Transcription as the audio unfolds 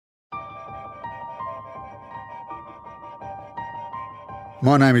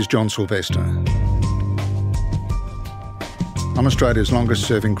My name is John Sylvester. I'm Australia's longest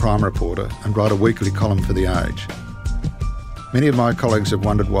serving crime reporter and write a weekly column for The Age. Many of my colleagues have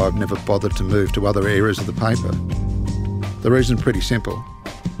wondered why I've never bothered to move to other areas of the paper. The reason's pretty simple.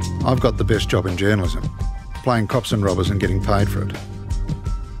 I've got the best job in journalism, playing cops and robbers and getting paid for it.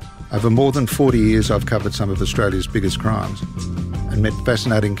 Over more than 40 years I've covered some of Australia's biggest crimes and met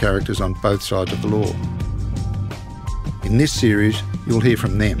fascinating characters on both sides of the law. In this series, you'll hear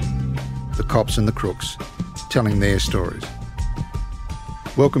from them, the cops and the crooks, telling their stories.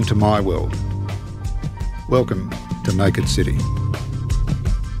 Welcome to my world. Welcome to Naked City.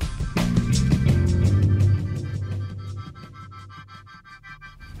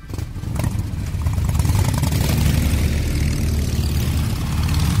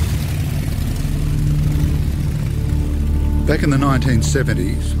 Back in the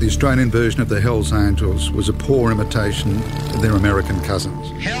 1970s, the Australian version of the HellsAngels was a poor imitation of their American cousins.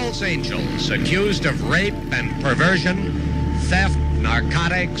 HellsAngels, accused of rape and perversion, theft,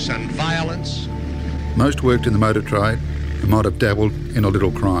 narcotics and violence. Most worked in the motor trade and might have dabbled in a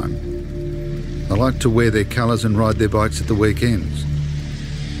little crime. They liked to wear their colours and ride their bikes at the weekends.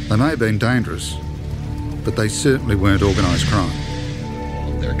 They may have been dangerous, but they certainly weren't organised crime.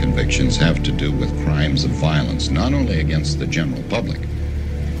 Their convictions have to do with crimes of violence, not only against the general public,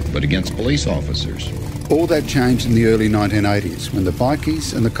 but against police officers. All that changed in the early 1980s when the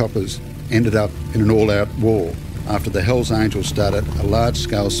bikies and the coppers ended up in an all-out war after the HellsAngels started a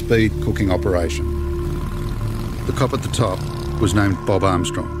large-scale speed cooking operation. The cop at the top was named Bob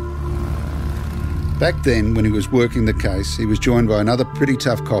Armstrong. Back then, when he was working the case, he was joined by another pretty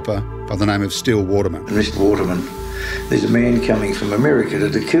tough copper by the name of Steele Waterman. Mr. Waterman, there's a man coming from America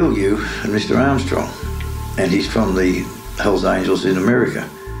to kill you and Mr. Armstrong, and he's from the HellsAngels in America.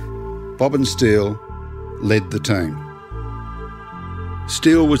 Bob and Steele led the team.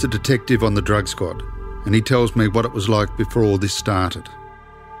 Steele was a detective on the drug squad, and he tells me what it was like before all this started.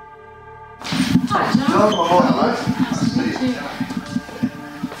 Hi, John. Hello.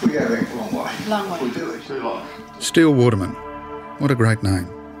 We go back a long way. Long way. We do, it's too long. Steele Waterman. What a great name.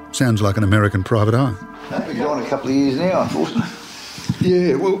 Sounds like an American private eye. I've been gone a couple of years now, unfortunately.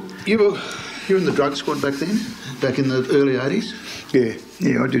 Yeah, well, you were in the drug squad back then? Back in the early 80s?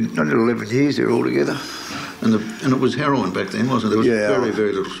 Yeah, I did 11 years there altogether. And it was heroin back then, wasn't it? There was very,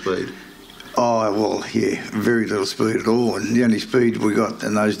 very little speed. Oh, well, yeah, very little speed at all. And the only speed we got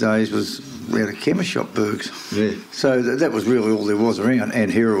in those days was we had a chemist shop, Bergs. Yeah. So that was really all there was around,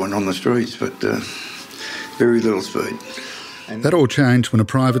 and heroin on the streets, but very little speed. That all changed when a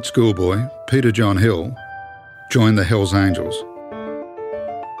private schoolboy, Peter John Hill, joined the HellsAngels.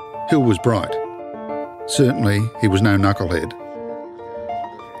 Hill was bright. Certainly, he was no knucklehead.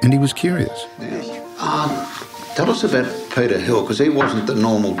 And he was curious. Tell us about Peter Hill, because he wasn't the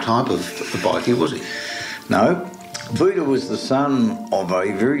normal type of bikie, was he? No. Peter was the son of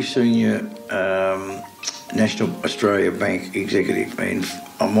a very senior National Australia Bank executive, and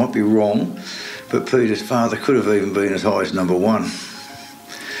I might be wrong, but Peter's father could have even been as high as number one.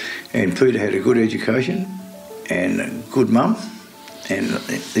 And Peter had a good education and a good mum, and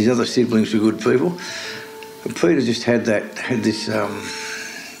his other siblings were good people. But Peter just had a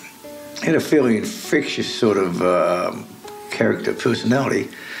fairly infectious sort of character, personality,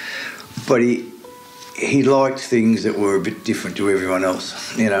 but he liked things that were a bit different to everyone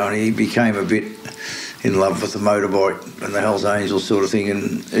else, and he became a bit in love with the motorbike and the HellsAngels sort of thing,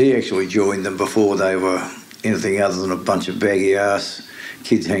 and he actually joined them before they were anything other than a bunch of baggy ass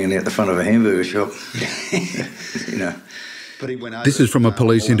kids hanging out the front of a hamburger shop. This is from a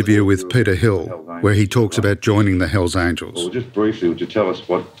police interview with Peter Hill, where he talks about joining the HellsAngels. Well, just briefly, would you tell us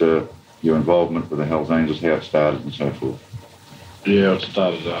what your involvement with the HellsAngels, how it started and so forth? Yeah, it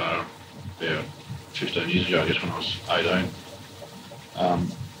started about 15 years ago, I guess, when I was 18.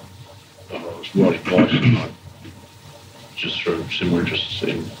 I was riding bikes, and just through similar interests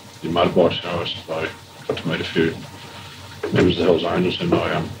in motorbikes, I got to meet a few members of the HellsAngels, and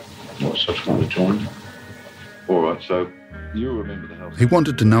I subsequently joined. All right, so you remember the HellsAngels? He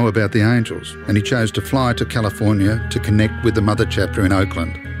wanted to know about the Angels, and he chose to fly to California to connect with the mother chapter in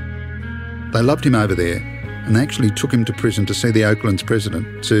Oakland. They loved him over there, and they actually took him to prison to see the Oakland's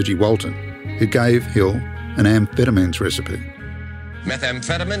president, Sergi Walton, who gave Hill an amphetamines recipe.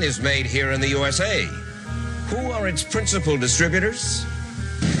 Methamphetamine is made here in the USA. Who are its principal distributors?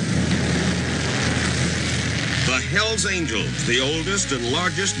 The HellsAngels, the oldest and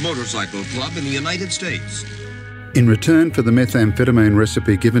largest motorcycle club in the United States. In return for the methamphetamine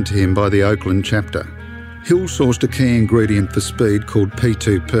recipe given to him by the Oakland chapter, Hill sourced a key ingredient for speed called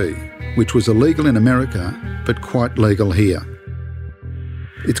P2P, which was illegal in America but quite legal here.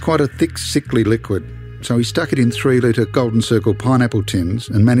 It's quite a thick, sickly liquid, so he stuck it in 3-litre Golden Circle pineapple tins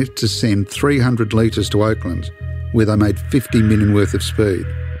and managed to send 300 litres to Oaklands, where they made 50 million worth of speed.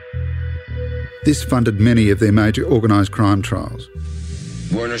 This funded many of their major organised crime trials.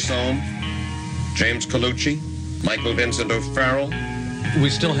 Werner Sohm, James Colucci, Michael Vincent O'Farrell. We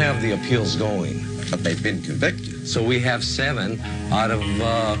still have the appeals going. But they've been convicted. So we have 7 out of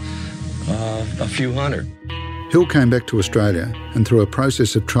a few hundred. Hill came back to Australia, and through a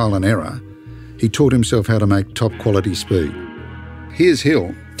process of trial and error, he taught himself how to make top quality speed. Here's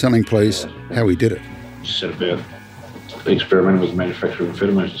Hill telling police how he did it. Set about experimenting with the manufacture of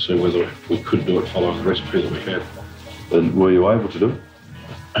amphetamines to see whether we could do it following the recipe that we had. And were you able to do it?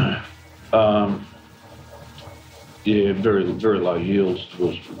 Yeah, very low yields. It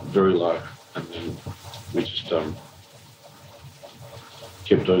was very low, and then we just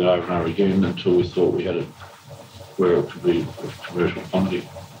kept doing it over and over again until we thought we had it where it could be of commercial quantity.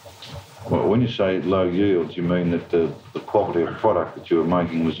 Well, when you say low yields, you mean that the quality of product that you were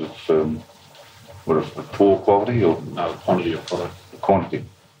making was of of poor quality, or no, the quantity of product. The quantity.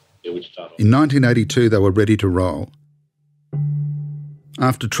 Yeah, we started. In 1982, they were ready to roll.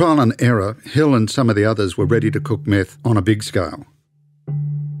 After trial and error, Hill and some of the others were ready to cook meth on a big scale.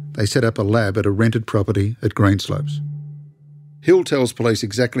 They set up a lab at a rented property at Greenslopes. Hill tells police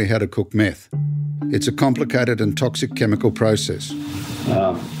exactly how to cook meth. It's a complicated and toxic chemical process.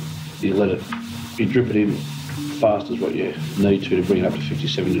 You drip it in fast as what you need to bring it up to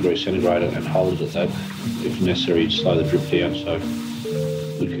 57 degrees centigrade and hold it at that. If necessary, you'd slow the drip down so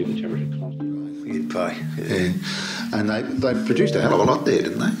we keep the temperature constant. You'd pay. Yeah. And they produced a hell of a lot there,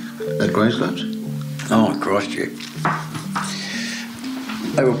 didn't they, at Greenslopes? Oh, Christ, yeah.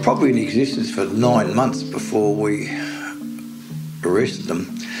 They were probably in existence for 9 months before we arrested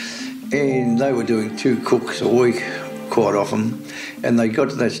them. And they were doing 2 cooks a week quite often. And they got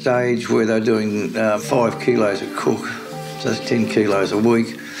to that stage where they were doing 5 kilos a cook. So that's 10 kilos a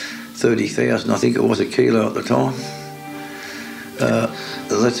week, 30,000, I think it was a kilo at the time.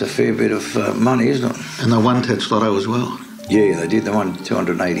 That's a fair bit of money, isn't it? And they won Ted Slotto as well. Yeah, they did. They won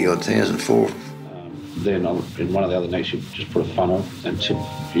 280,000 for it. Then in one of the other nights, you just put a funnel and tip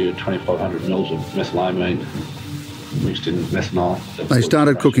your 2,500 mils of methylamine mixed in methanol. They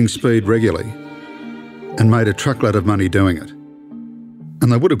started cooking speed regularly and made a truckload of money doing it.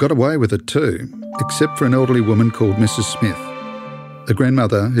 And they would have got away with it too, except for an elderly woman called Mrs. Smith, a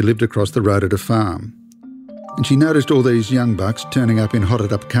grandmother who lived across the road at a farm. And she noticed all these young bucks turning up in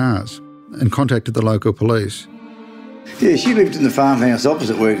hotted-up cars and contacted the local police. Yeah, she lived in the farmhouse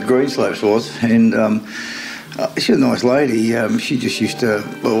opposite where Greenslopes was, and she was a nice lady. She just used to,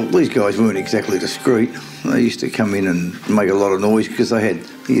 well, these guys weren't exactly discreet. They used to come in and make a lot of noise because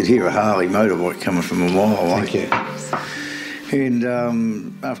you'd hear a Harley motorbike coming from a mile away. Thank you. And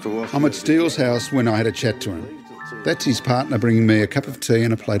after a while... I'm at Steele's house when I had a chat to him. That's his partner bringing me a cup of tea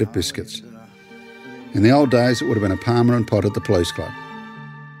and a plate of biscuits. In the old days, it would have been a Palmer and pot at the police club.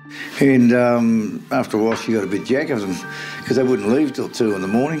 And after a while, she got a bit jack of them because they wouldn't leave till 2 in the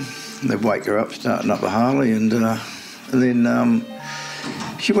morning. They'd wake her up, starting up the Harley, and then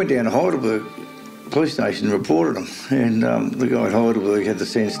she went down to Heidelberg police station and reported them. And the guy at Heidelberg had the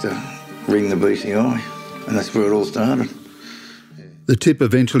sense to ring the BCI, and that's where it all started. The tip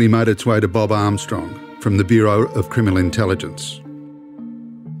eventually made its way to Bob Armstrong from the Bureau of Criminal Intelligence.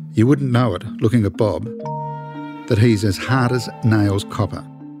 You wouldn't know it, looking at Bob, that he's as hard as nails copper.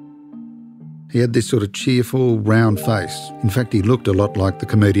 He had this sort of cheerful, round face. In fact, he looked a lot like the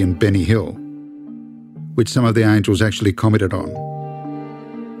comedian Benny Hill, which some of the Angels actually commented on.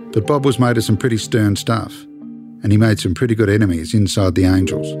 But Bob was made of some pretty stern stuff, and he made some pretty good enemies inside the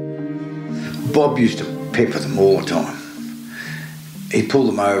Angels. Bob used to pepper them all the time. He'd pull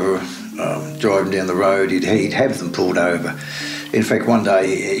them over, drive them down the road, he'd have them pulled over. In fact, one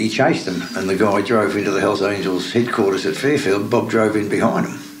day he chased them, and the guy drove into the HellsAngels headquarters at Fairfield. Bob drove in behind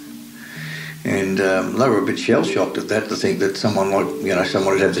him. And they were a bit shell-shocked at that, to think that someone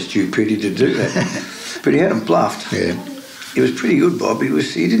would have the stupidity to do that. But he had them bluffed. Yeah. He was pretty good, Bob.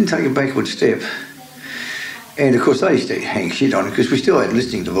 He didn't take a backward step. And, of course, they used to hang shit on him because we still had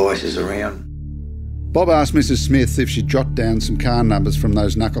listening devices around. Bob asked Mrs. Smith if she'd jot down some car numbers from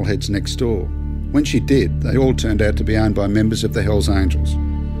those knuckleheads next door. When she did, they all turned out to be owned by members of the Hells Angels.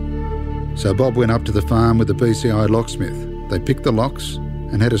 So Bob went up to the farm with the BCI locksmith. They picked the locks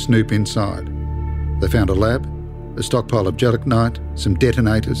and had a snoop inside. They found a lab, a stockpile of gelignite, some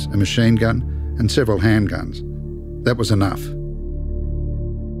detonators, a machine gun, and several handguns. That was enough.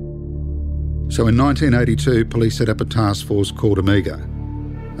 So in 1982, police set up a task force called Amiga,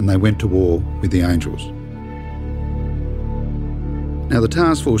 and they went to war with the Angels. Now, the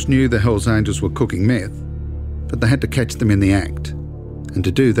task force knew the Hells Angels were cooking meth, but they had to catch them in the act. And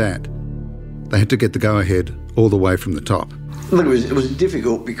to do that, they had to get the go-ahead all the way from the top. Look, it was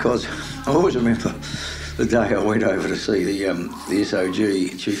difficult because I always remember the day I went over to see the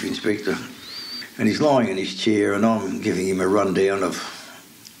SOG Chief Inspector, and he's lying in his chair and I'm giving him a rundown of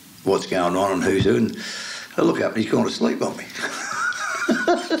what's going on and who's who, and I look up and he's gone to sleep on me.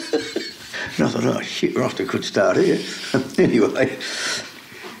 And I thought, oh shit, we're off to a good start here. Anyway,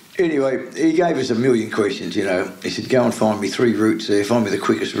 he gave us a million questions, you know. He said, go and find me 3 routes there, find me the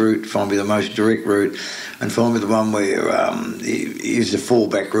quickest route, find me the most direct route, and find me the one where is the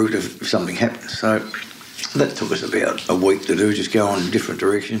fallback route if something happens. So that took us about a week to do, just go in different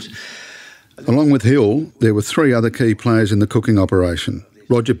directions. Along with Hill, there were 3 other key players in the cooking operation: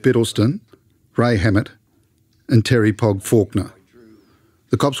 Roger Biddleston, Ray Hammett and Terry Pog Faulkner.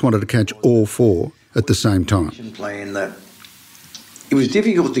 The cops wanted to catch all 4 at the same time. Plan that it was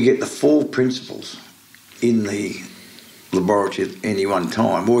difficult to get the 4 principals in the laboratory at any one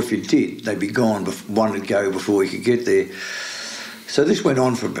time, or if you did, they'd be gone, one would go before we could get there. So this went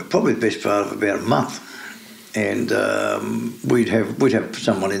on for probably the best part of about a month, and we'd have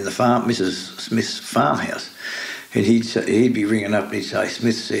someone in the farm, Mrs. Smith's farmhouse, and he'd be ringing up and he'd say,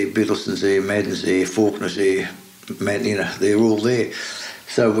 Smith's there, Biddleston's there, Madden's there, Faulkner's there, you know, they're all there.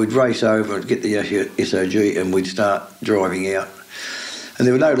 So we'd race over and get the SOG and we'd start driving out. And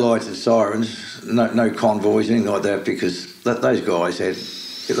there were no lights and sirens, no convoys, anything like that, because those guys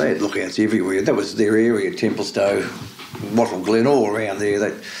they had lookouts everywhere. That was their area, Templestowe, Wattle Glen, all around there.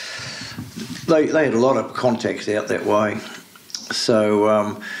 They had a lot of contacts out that way.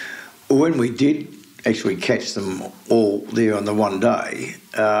 So when we did actually catch them all there on the one day,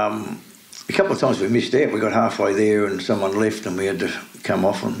 a couple of times we missed out. We got halfway there and someone left and we had to come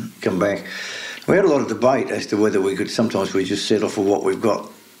off and come back. We had a lot of debate as to whether we could, sometimes we just settle for what we've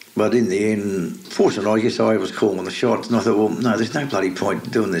got. But in the end, fortunately, I guess I was calling the shots and I thought, well, no, there's no bloody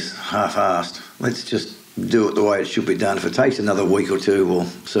point doing this half-assed. Let's just do it the way it should be done. If it takes another week or 2, well,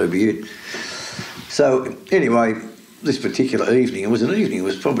 so be it. So anyway, this particular evening, it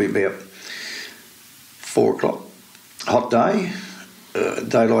was probably about 4 o'clock. Hot day,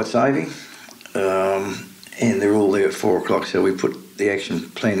 daylight saving, and they're all there at 4 o'clock, so we put the action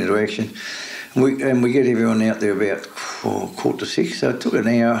plan into action. And we get everyone out there about 5:45, so it took an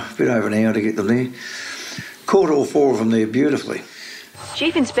hour, a bit over an hour to get them there. Caught all 4 of them there beautifully.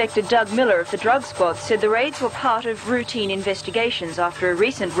 Chief Inspector Doug Miller of the Drug Squad said the raids were part of routine investigations after a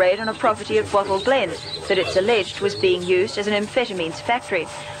recent raid on a property at Wattle Glen that it's alleged was being used as an amphetamines factory.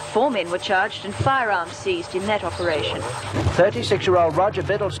 4 men were charged and firearms seized in that operation. 36-year-old Roger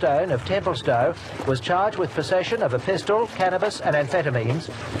Biddlestone of Templestowe was charged with possession of a pistol, cannabis and amphetamines,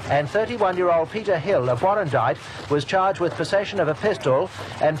 and 31-year-old Peter Hill of Warrandyte was charged with possession of a pistol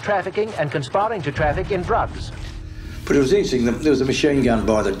and trafficking and conspiring to traffic in drugs. But it was interesting, there was a machine gun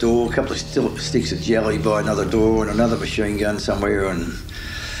by the door, a couple of sticks of jelly by another door and another machine gun somewhere and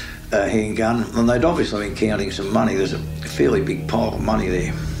a handgun. And they'd obviously been counting some money. There's a fairly big pile of money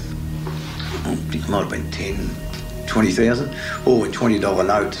there. I think it might have been 10, 20,000, all in $20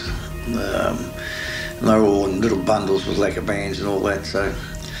 notes. And they were all in little bundles with lacquer bands and all that, so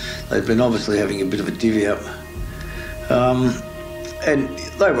they'd been obviously having a bit of a divvy up. And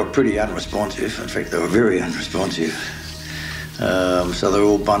they were pretty unresponsive. In fact, they were very unresponsive. So they were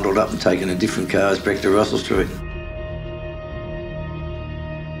all bundled up and taken in different cars back to Russell Street.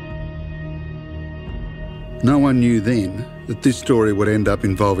 No one knew then that this story would end up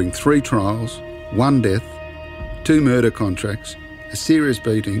involving 3 trials, 1 death, 2 murder contracts, a serious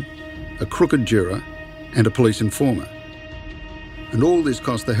beating, a crooked juror and a police informer. And all this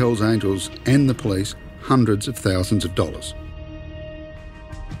cost the Hells Angels and the police hundreds of thousands of dollars.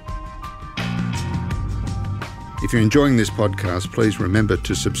 If you're enjoying this podcast, please remember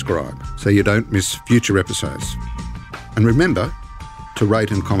to subscribe so you don't miss future episodes. And remember to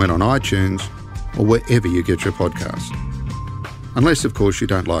rate and comment on iTunes or wherever you get your podcasts. Unless, of course, you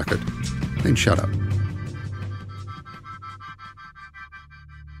don't like it, then shut up.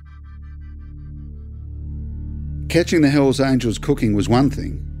 Catching the Hells Angels cooking was one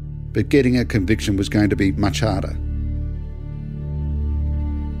thing, but getting a conviction was going to be much harder.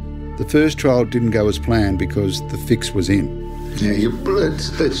 The first trial didn't go as planned because the fix was in. Yeah,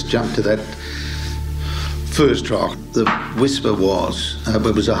 let's jump to that first trial. The whisper was,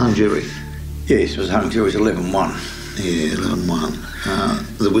 it was a hung jury. Yes, it was a hung jury, it was 11-1. Yeah,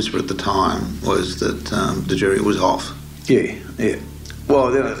 11-1. The whisper at the time was that the jury was off. Yeah. Well,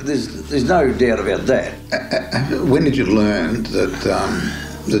 there's no doubt about that. When did you learn that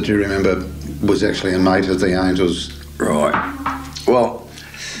the jury member was actually a mate of the Angels? Right. Well,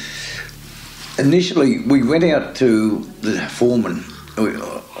 initially we went out to the foreman.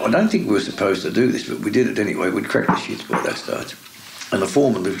 I don't think we were supposed to do this, but we did it anyway. We'd cracked the shits by that stage. And the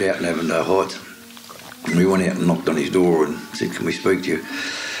foreman lived out in Avondale Heights. And we went out and knocked on his door and said, "Can we speak to you?"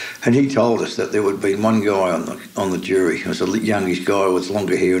 And he told us that there would be one guy on the jury. He was a youngish guy with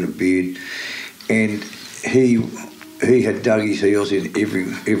longer hair and a beard. And he had dug his heels in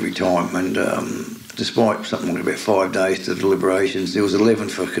every time. And despite something like about 5 days to deliberations, there was 11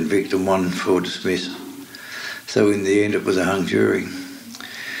 for convict and 1 for dismiss. So in the end, it was a hung jury.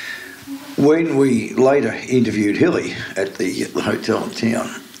 When we later interviewed Hilly at the hotel in town,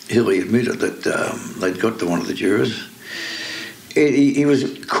 Hilly admitted that they'd got to one of the jurors. He was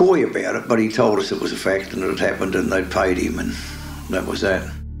coy about it, but he told us it was a fact and it had happened and they'd paid him, and that was that.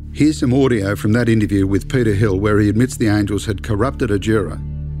 Here's some audio from that interview with Peter Hill where he admits the Angels had corrupted a juror,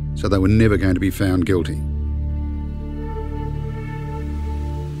 so they were never going to be found guilty.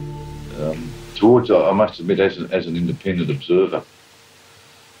 I must admit, as an independent observer,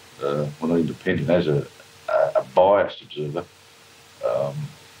 well, not independent, as a biased observer,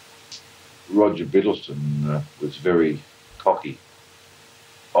 Roger Biddleston was very cocky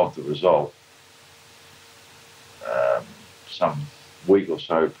of the result some week or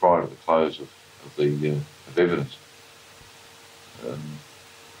so prior to the close of evidence.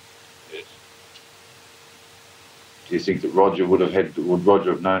 Yes. Do you think that Roger would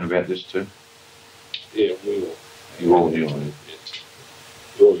Roger have known about this too? Yeah, we all. You all knew. Yes.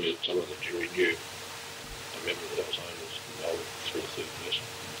 We all knew. Some of the jury knew. I remember that was Melbourne through the third person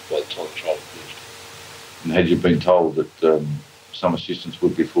by the time the trial finished. And had you been told that some assistance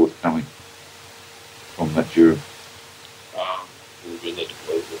would be forthcoming from that jury? We've been led to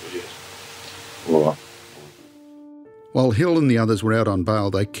believe that, yes. All right. While Hill and the others were out on bail,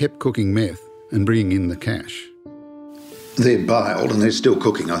 they kept cooking meth and bringing in the cash. They're bailed and they're still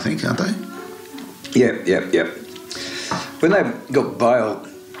cooking, I think, aren't they? Yep. When they got bail,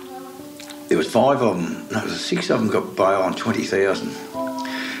 there was 5 of them, no, 6 of them got bail on $20,000.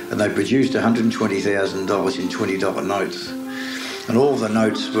 And they produced $120,000 in $20 notes. And all the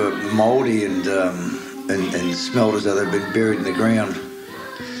notes were mouldy and smelled as though they'd been buried in the ground.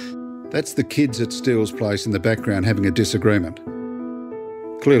 That's the kids at Steele's place in the background having a disagreement.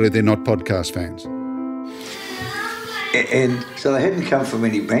 Clearly they're not podcast fans. And so they hadn't come from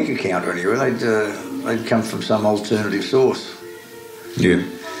any bank account or anywhere. They'd come from some alternative source. Yeah.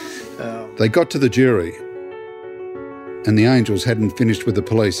 They got to the jury, and the Angels hadn't finished with the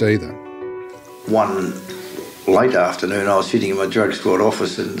police either. One late afternoon, I was sitting in my drug squad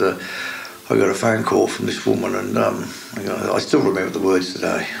office and I got a phone call from this woman, and I still remember the words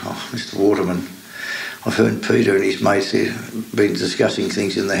today. "Oh, Mr. Waterman, I've heard Peter and his mates have been discussing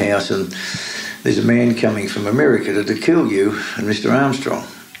things in the house, and there's a man coming from America to kill you and Mr. Armstrong,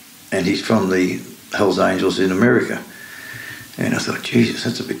 and he's from the HellsAngels in America." And I thought, Jesus,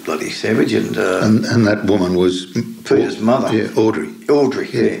 that's a bit bloody savage. And that woman was Peter's mother. Yeah, Audrey. Audrey.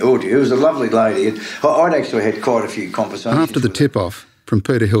 It was a lovely lady. I'd actually had quite a few conversations. After the tip-off from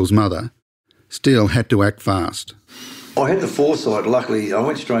Peter Hill's mother, Steele had to act fast. I had the foresight, luckily. I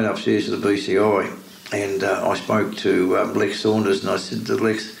went straight upstairs to the BCI and I spoke to Lex Saunders, and I said to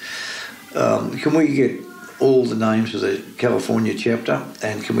Lex, can we get all the names of the California chapter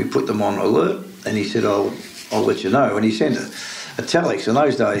and can we put them on alert? And he said, I'll let you know. And he sent a telex. In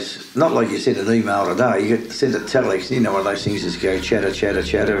those days, not like you send an email today, you could send a telex. You know, one of those things just go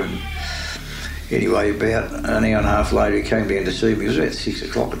chatter. And anyway, about an hour and a half later, he came down to see me. It was about 6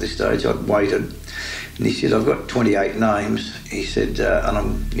 o'clock at this stage. I'd waited. And he said, I've got 28 names. He said, and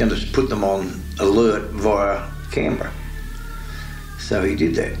I'm going to put them on alert via Canberra. So he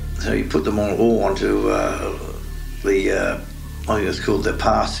did that. So he put them all onto I think it's called the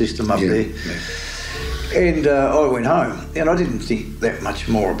pass system up there. Yeah. And I went home, and I didn't think that much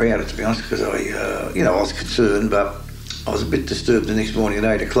more about it, to be honest, because I was concerned, but I was a bit disturbed the next morning at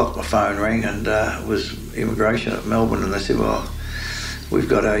 8 o'clock. My phone rang, and it was immigration at Melbourne, and they said, well, we've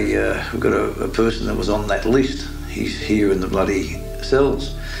got a person that was on that list. He's here in the bloody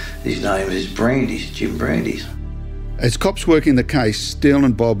cells. His name is Brandies, Jim Brandies. As cops working the case, Steele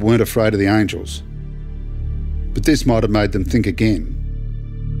and Bob weren't afraid of the Angels. But this might have made them think again.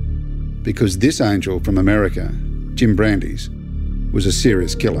 Because this angel from America, Jim Brandies, was a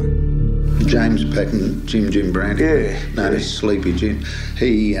serious killer. James Patton, Jim Brandies, known as Sleepy Jim.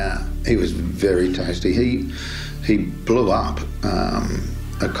 He was very tasty. He blew up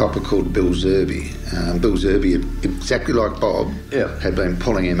a copper called Bill Zerby. Bill Zerby, exactly like Bob, had been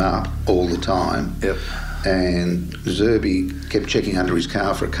pulling him up all the time. Yep. And Zerby kept checking under his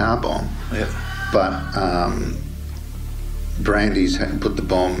car for a car bomb. Yep. But Brandy's had put the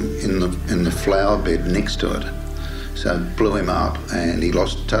bomb in the flower bed next to it, so it blew him up, and he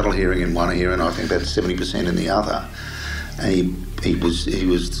lost total hearing in one ear and I think about 70% in the other. And he was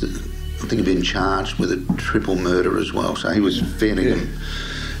I think he'd been charged with a triple murder as well, so he was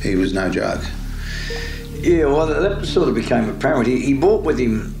he was no joke. Yeah, well, that sort of became apparent. He brought with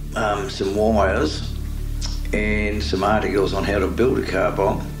him some wires and some articles on how to build a car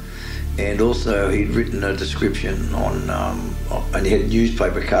bomb, and also he'd written a description on, and he had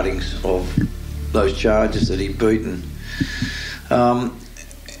newspaper cuttings of those charges that he'd beaten.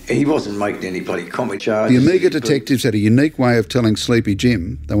 He wasn't making any bloody comic charges. The Omega detectives had a unique way of telling Sleepy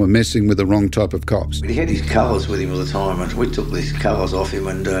Jim they were messing with the wrong type of cops. He had his colours with him all the time, and we took these colours off him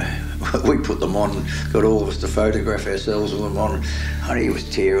and we put them on, got all of us to photograph ourselves with them on, and he was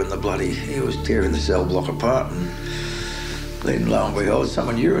tearing the cell block apart, and then lo and behold,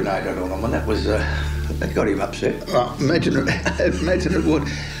 someone urinated on him, and that got him upset. Imagine it would.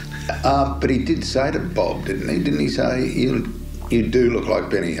 But he did say to Bob, didn't he? Didn't he say, you do look like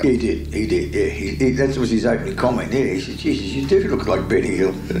Benny Hill? He did, yeah. That was his opening comment, yeah. He said, Jesus, you do look like Benny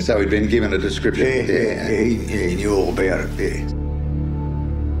Hill. So he'd been given a description. He knew all about it, yeah.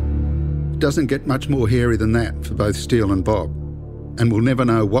 It doesn't get much more hairy than that for both Steele and Bob, and we'll never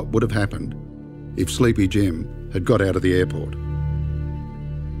know what would have happened if Sleepy Jim had got out of the airport.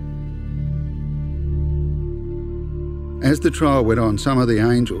 As the trial went on, some of the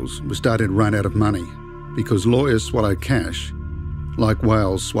Angels were starting to run out of money because lawyers swallow cash like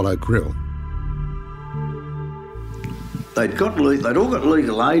whales swallow krill. They'd all got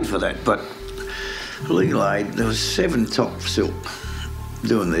legal aid for that, but legal aid, there was 7 top silk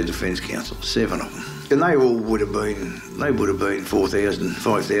doing their defence counsel, 7 of them. And they would have been $4,000,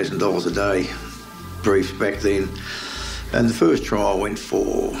 $5,000 a day briefs back then. And the first trial went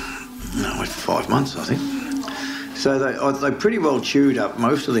for 5 months, I think. So they pretty well chewed up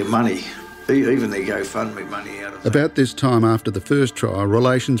most of their money, even their GoFundMe money out of it. About this time after the first trial,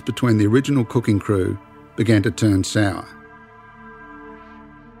 relations between the original cooking crew began to turn sour.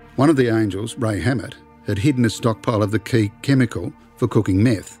 One of the Angels, Ray Hammett, had hidden a stockpile of the key chemical for cooking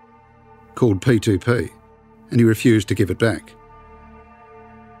meth, called P2P, and he refused to give it back.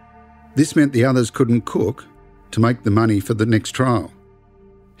 This meant the others couldn't cook to make the money for the next trial.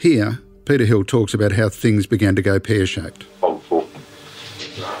 Here, Peter Hill talks about how things began to go pear-shaped.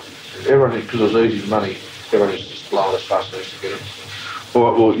 Everyone, because it was easy money, everyone used to just blow it as fast as they could get it.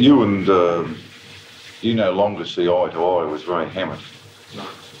 Well, you and you no longer see eye to eye with Ray Hammett. No.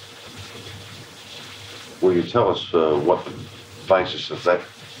 Will you tell us what the basis of that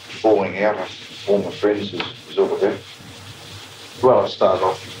falling out of former friends is all about? Well, it started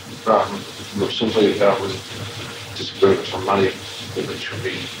off simply with disagreements on money that should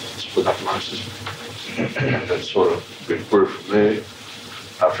be split up amongst us, and that sort of grew from there.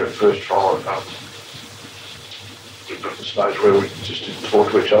 After the first trial, we got to the stage where we just didn't talk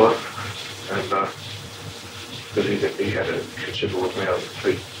to each other, and because he had a considerable amount of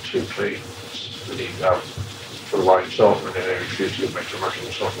P2P that he put away himself, and then he refused to give back to much of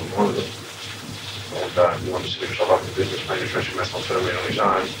himself and wanted it. And he wanted to set himself up in business manufacturing methamphetamine on his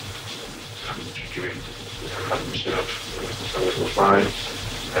own, to give him 100% of what was made,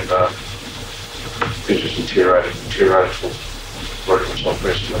 and he just deteriorated for working himself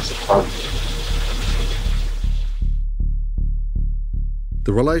best, and that's the club.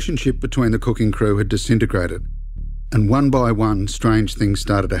 The relationship between the cooking crew had disintegrated, and one by one, strange things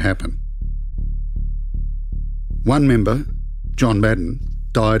started to happen. One member, John Madden,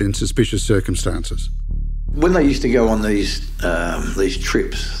 died in suspicious circumstances. When they used to go on these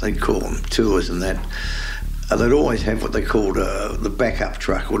trips, they'd call them tours and that, they'd always have what they called the backup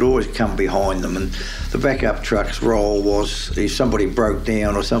truck, would always come behind them, and the backup truck's role was if somebody broke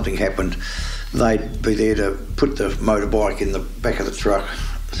down or something happened, they'd be there to put the motorbike in the back of the truck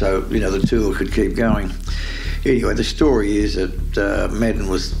so, the tour could keep going. Anyway, the story is that Madden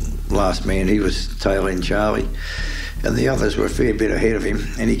was last man, he was tail end Charlie, and the others were a fair bit ahead of him,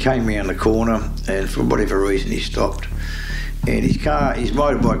 and he came round the corner, and for whatever reason he stopped, and his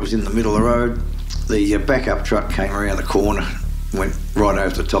motorbike was in the middle of the road. The backup truck came around the corner, went right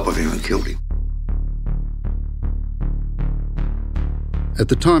over the top of him and killed him. At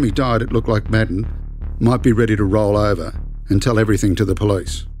the time he died, it looked like Madden might be ready to roll over and tell everything to the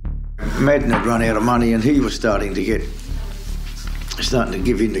police. Madden had run out of money, and he was starting to give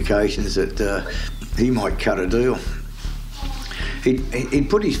indications that he might cut a deal. He'd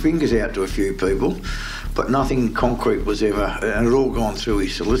put his fingers out to a few people, but nothing concrete was ever, and it all gone through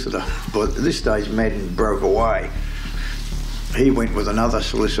his solicitor. But at this stage, Madden broke away. He went with another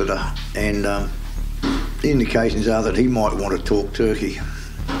solicitor, and indications are that he might want to talk turkey.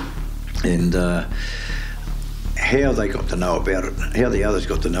 And how they got to know about it, how the others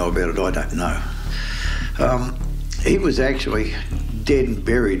got to know about it, I don't know. He was actually dead and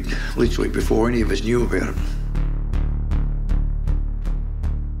buried literally before any of us knew about it.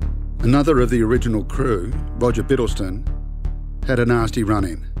 Another of the original crew, Roger Biddlestone, had a nasty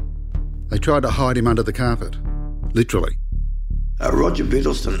run-in. They tried to hide him under the carpet, literally. Roger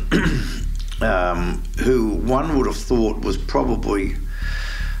Biddlestone, who one would have thought was probably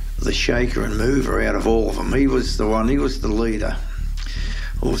the shaker and mover out of all of them. He was the one, he was the leader.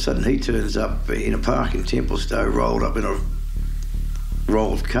 All of a sudden he turns up in a park in Templestowe, rolled up in a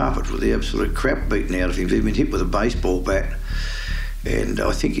roll of carpet with the absolute crap beaten out of him. He'd been hit with a baseball bat, and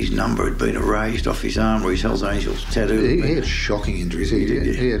I think his number had been erased off his arm where his HellsAngels tattoo. He had shocking injuries.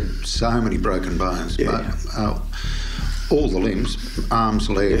 He had so many broken bones. Yeah. But, all the limbs, arms,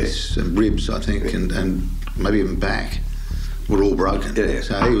 legs, and ribs, I think, and maybe even back, were all broken. Yeah.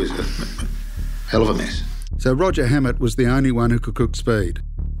 So he was a hell of a mess. So Roger Hammett was the only one who could cook speed,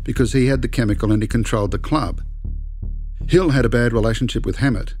 because he had the chemical and he controlled the club. Hill had a bad relationship with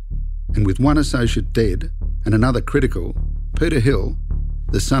Hammett, and with one associate dead and another critical, Peter Hill,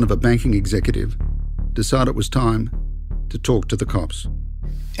 the son of a banking executive, decided it was time to talk to the cops.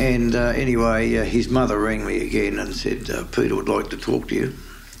 And anyway, his mother rang me again and said, Peter would like to talk to you.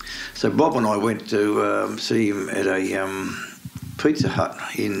 So Bob and I went to see him at a Pizza Hut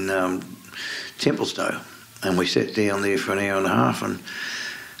in Templestowe, and we sat down there for an hour and a half and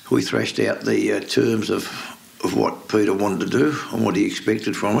we thrashed out the terms of what Peter wanted to do and what he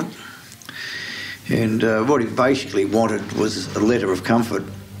expected from it. And what he basically wanted was a letter of comfort.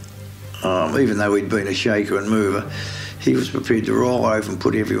 Even though he'd been a shaker and mover, he was prepared to roll over and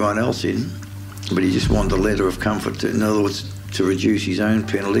put everyone else in, but he just wanted a letter of comfort, in other words, to reduce his own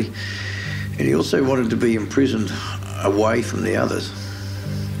penalty. And he also wanted to be imprisoned away from the others.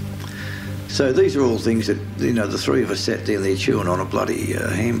 So these are all things that, you know, the three of us sat down there chewing on a bloody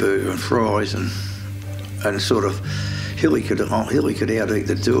hamburger and fries, and sort of, Hilly could out-eat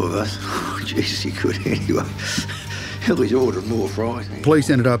the two of us. Oh, Jesus, he could anyway. Hilly's ordered more fries. Police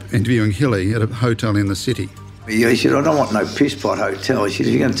ended up interviewing Hilly at a hotel in the city. Yeah, he said, I don't want no piss pot hotel. He said,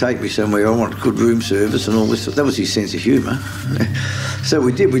 if you're going to take me somewhere, I want good room service and all this. That was his sense of humour. So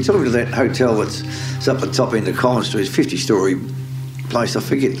we did. We took him to that hotel that's up the top end of Collins Street, 50-storey place. I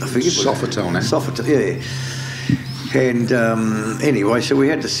forget. Sofitel now. Sofitel, yeah. And anyway, so we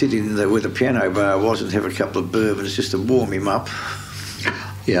had to sit in there where the piano bar was and have a couple of bourbons just to warm him up.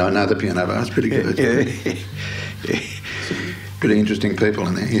 Yeah, I know the piano bar. It's pretty good. Yeah. Pretty interesting people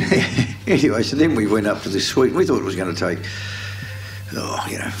in there. Yeah. Anyway, so then we went up to this suite. We thought it was going to take,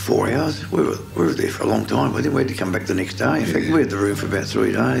 4 hours. We were there for a long time. But then we had to come back the next day. In fact, we had the room for about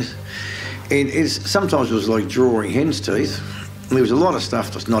 3 days. And sometimes it was like drawing hen's teeth. There was a lot of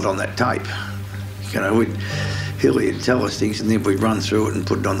stuff that's not on that tape. You know, Hilly would tell us things and then we'd run through it and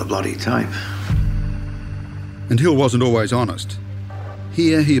put it on the bloody tape. And Hill wasn't always honest.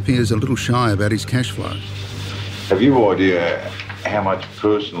 Here he appears a little shy about his cash flow. Have you idea how much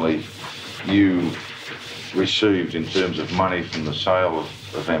personally you received in terms of money from the sale of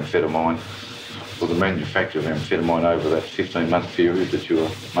amphetamine or the manufacture of amphetamine over that 15-month period that you were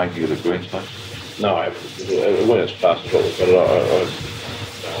making it at Greenspace? No, I haven't. It went as fast as what we got it.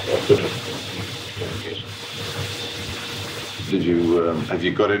 I couldn't guess. Did you, have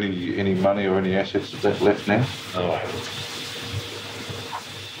you got any money or any assets of that left now? No, I haven't.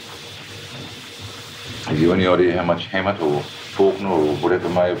 Have you any idea how much Hammett or Faulkner or whatever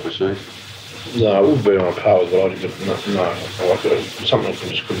may have received? No, I wouldn't be on a par with what I did, but no. Something I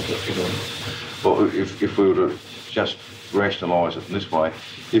just couldn't put a figure on. Well, if we were to just rationalise it in this way,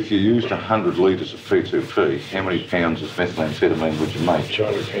 if you used 100 litres of P2P, how many pounds of methamphetamine would you make?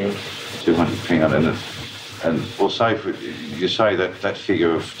 200 pounds. 200 pounds, and we'll say you say that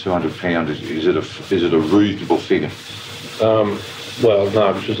figure of 200 pounds is it a reasonable figure? Well,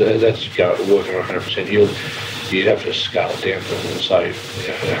 no, because that's working 100% yield. You'd have to scale it down to, say,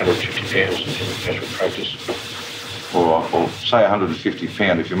 150 pounds in actual practice. All right, well, say 150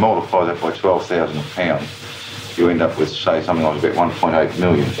 pounds. If you multiply that by 12,000 a pound, you end up with, say, something like about 1.8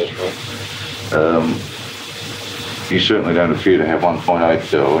 million. That's right. You certainly don't appear to have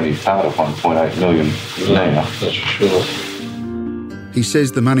 1.8 or any part of 1.8 million now. That's for sure. He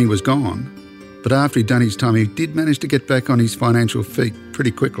says the money was gone, but after he'd done his time, he did manage to get back on his financial feet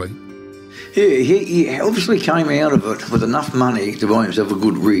pretty quickly. Yeah, he obviously came out of it with enough money to buy himself a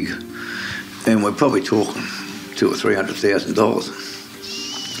good rig, and we're probably talking $200,000 or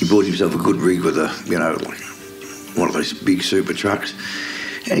 $300,000. He bought himself a good rig with like one of those big super trucks,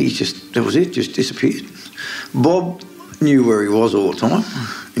 and that was it, just disappeared. Bob knew where he was all the time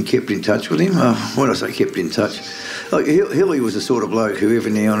and kept in touch with him. When I say kept in touch, like Hilly was the sort of bloke who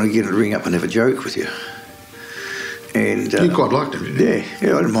every now and again would ring up and have a joke with you. And you quite liked him, didn't you?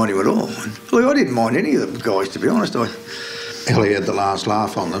 Yeah, I didn't mind him at all. Look, I didn't mind any of the guys, to be honest. Hilly had the last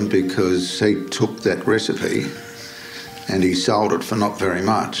laugh on them because he took that recipe and he sold it for not very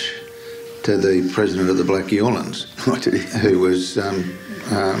much to the president of the Black Yawlins, who was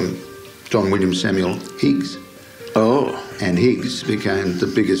John William Samuel Higgs. Oh. And Higgs became the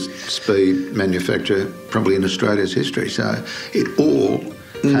biggest speed manufacturer probably in Australia's history. So it all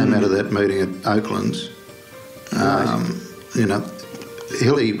came out of that meeting at Oakland's. You know,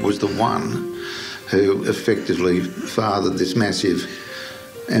 Hilly was the one who effectively fathered this massive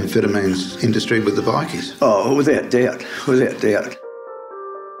amphetamines industry with the bikies. Oh, without doubt, without doubt.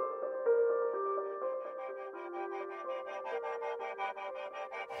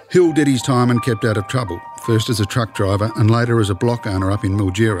 Hill did his time and kept out of trouble, first as a truck driver and later as a block owner up in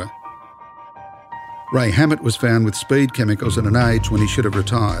Mildura. Ray Hammett was found with speed chemicals at an age when he should have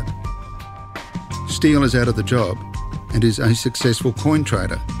retired. Steele is out of the job and is a successful coin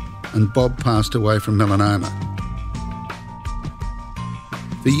trader, and Bob passed away from melanoma.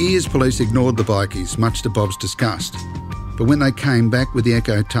 For years, police ignored the bikies, much to Bob's disgust. But when they came back with the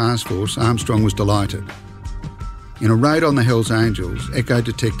Echo Task Force, Armstrong was delighted. In a raid on the HellsAngels, Echo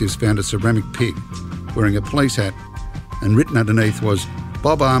detectives found a ceramic pig wearing a police hat, and written underneath was,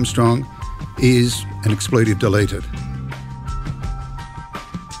 "Bob Armstrong is an expletive deleted."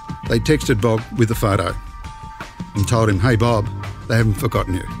 They texted Bob with the photo and told him, "Hey Bob, they haven't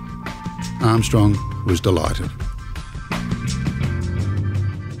forgotten you." Armstrong was delighted.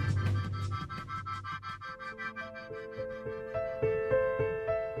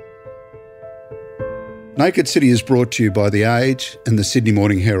 Naked City is brought to you by The Age and the Sydney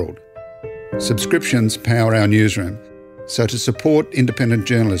Morning Herald. Subscriptions power our newsroom, so to support independent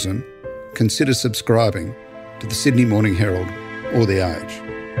journalism, consider subscribing to the Sydney Morning Herald or The Age.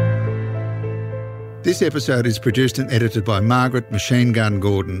 This episode is produced and edited by Margaret Machine Gun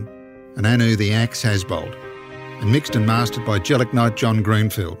Gordon and Anu the Axe Hasbold, and mixed and mastered by Jellic Knight John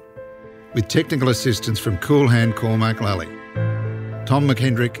Greenfield, with technical assistance from Cool Hand Cormac Lally. Tom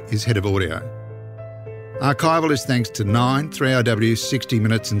McHendrick is head of audio. Archival is thanks to 9, 3RW, 60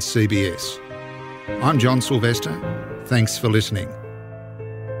 Minutes and CBS. I'm John Sylvester. Thanks for listening.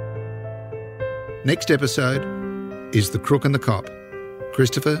 Next episode is The Crook and the Cop,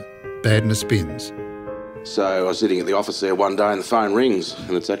 Christopher Badness Binns. So I was sitting at the office there one day and the phone rings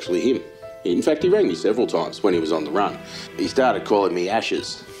and it's actually him. In fact, he rang me several times when he was on the run. He started calling me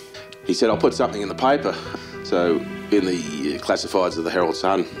Ashes. He said, "I'll put something in the paper." So in the classifieds of the Herald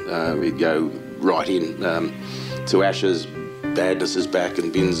Sun, we'd go right in to Ashes, Badness is back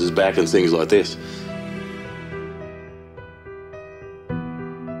and Binns is back and things like this.